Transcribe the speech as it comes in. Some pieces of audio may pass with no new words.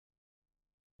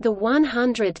The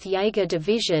 100th Jaeger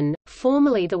Division,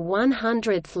 formerly the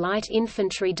 100th Light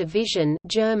Infantry Division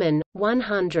German,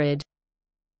 100.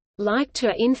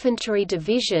 Leichte Infantry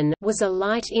Division was a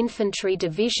light infantry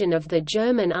division of the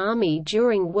German Army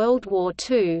during World War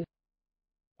II.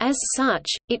 As such,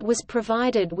 it was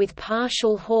provided with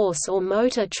partial horse or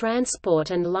motor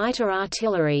transport and lighter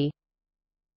artillery.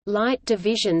 Light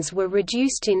divisions were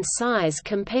reduced in size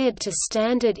compared to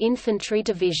standard infantry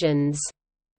divisions.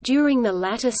 During the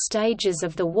latter stages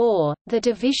of the war, the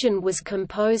division was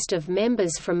composed of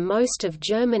members from most of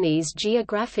Germany's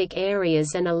geographic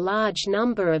areas and a large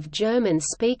number of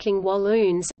German-speaking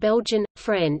Walloons Belgian,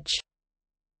 French.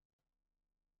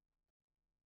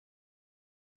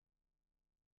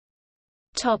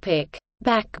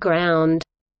 Background.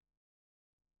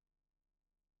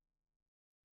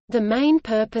 The main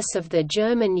purpose of the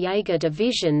German Jaeger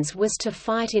divisions was to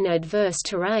fight in adverse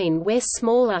terrain where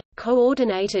smaller,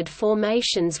 coordinated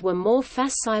formations were more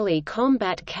facilely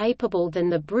combat-capable than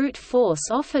the brute force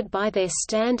offered by their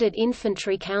standard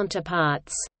infantry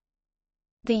counterparts.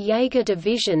 The Jaeger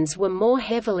divisions were more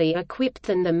heavily equipped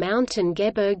than the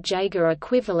Mountain-Gebirgsjäger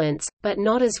equivalents, but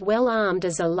not as well armed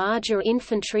as a larger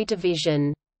infantry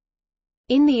division.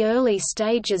 In the early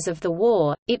stages of the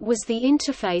war, it was the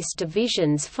interface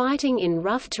divisions fighting in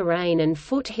rough terrain and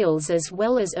foothills as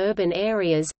well as urban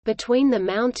areas, between the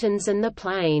mountains and the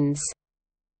plains.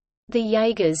 The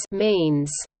Jägers means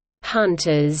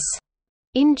hunters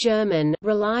in German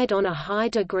relied on a high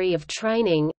degree of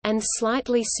training, and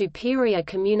slightly superior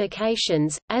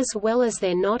communications, as well as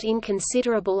their not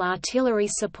inconsiderable artillery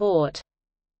support.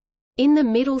 In the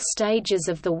middle stages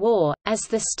of the war, as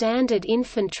the standard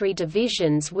infantry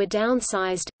divisions were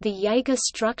downsized, the Jaeger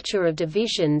structure of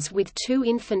divisions with 2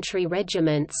 infantry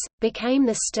regiments became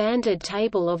the standard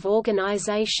table of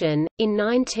organization. In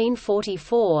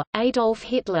 1944, Adolf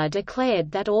Hitler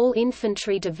declared that all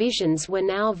infantry divisions were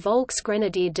now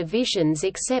Volksgrenadier divisions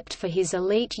except for his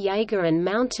elite Jaeger and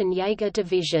mountain Jaeger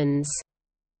divisions.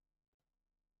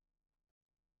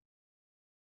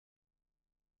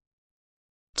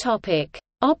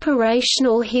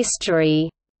 Operational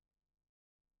history.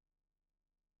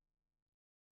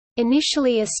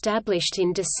 Initially established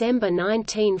in December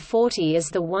 1940 as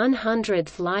the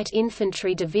 100th Light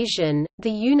Infantry Division,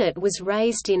 the unit was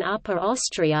raised in Upper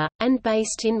Austria, and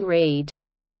based in Ried.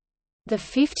 The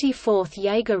 54th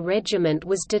Jaeger Regiment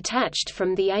was detached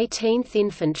from the 18th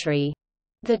Infantry.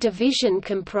 The division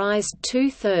comprised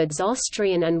 2/3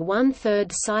 Austrian and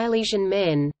 1/3 Silesian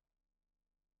men.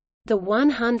 The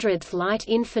 100th Light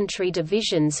Infantry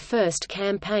Division's first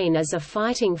campaign as a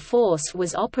fighting force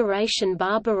was Operation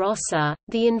Barbarossa,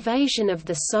 the invasion of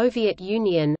the Soviet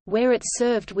Union, where it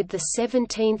served with the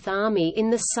 17th Army in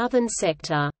the southern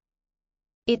sector.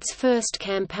 Its first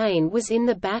campaign was in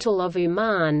the Battle of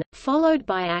Uman, followed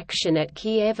by action at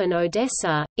Kiev and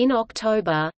Odessa. In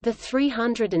October, the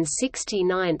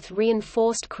 369th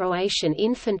Reinforced Croatian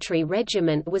Infantry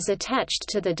Regiment was attached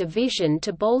to the division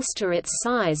to bolster its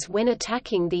size when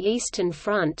attacking the Eastern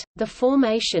Front. The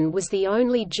formation was the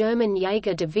only German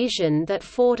Jaeger division that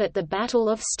fought at the Battle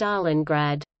of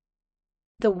Stalingrad.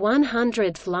 The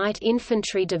 100th Light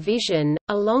Infantry Division,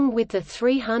 along with the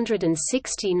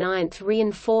 369th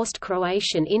Reinforced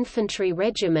Croatian Infantry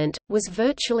Regiment, was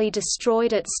virtually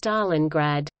destroyed at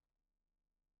Stalingrad.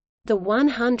 The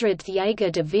 100th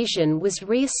Jaeger Division was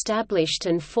re-established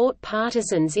and fought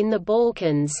partisans in the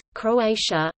Balkans,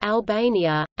 Croatia,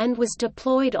 Albania, and was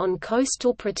deployed on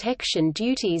coastal protection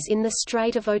duties in the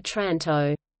Strait of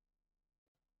Otranto.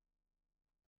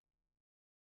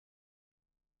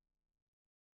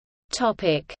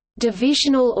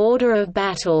 Divisional order of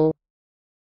battle.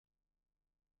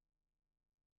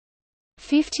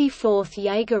 54th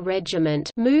Jaeger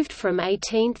Regiment moved from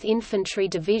 18th Infantry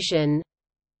Division.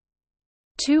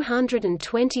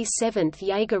 227th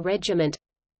Jaeger Regiment.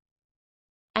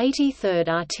 83rd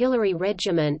Artillery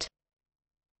Regiment.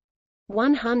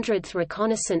 100th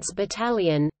Reconnaissance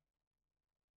Battalion.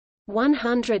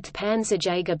 100th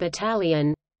Panzerjäger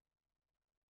Battalion.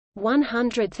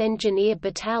 100th Engineer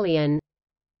Battalion.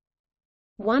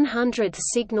 100th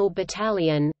Signal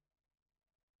Battalion.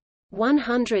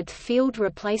 100th Field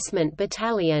Replacement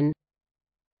Battalion.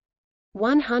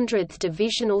 100th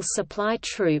Divisional Supply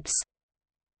Troops.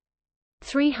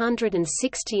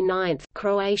 369th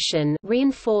Croatian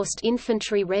Reinforced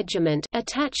Infantry Regiment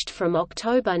attached from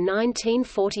October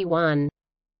 1941.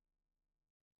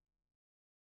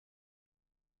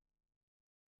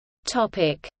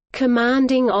 Topic: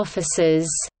 Commanding officers.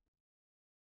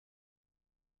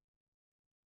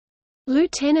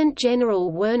 Lieutenant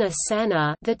General Werner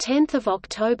Sanner, the 10th of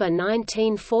October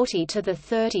 1940 to the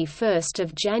 31st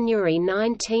of January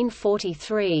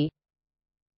 1943.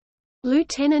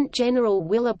 Lieutenant General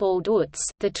Willibald Utz,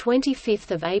 the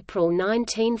 25th of April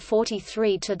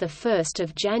 1943 to the 1st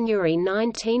of January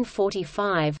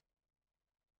 1945.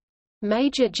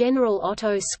 Major General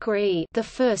Otto Scree, the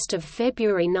 1st of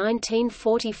February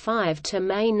 1945 to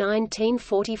May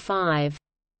 1945.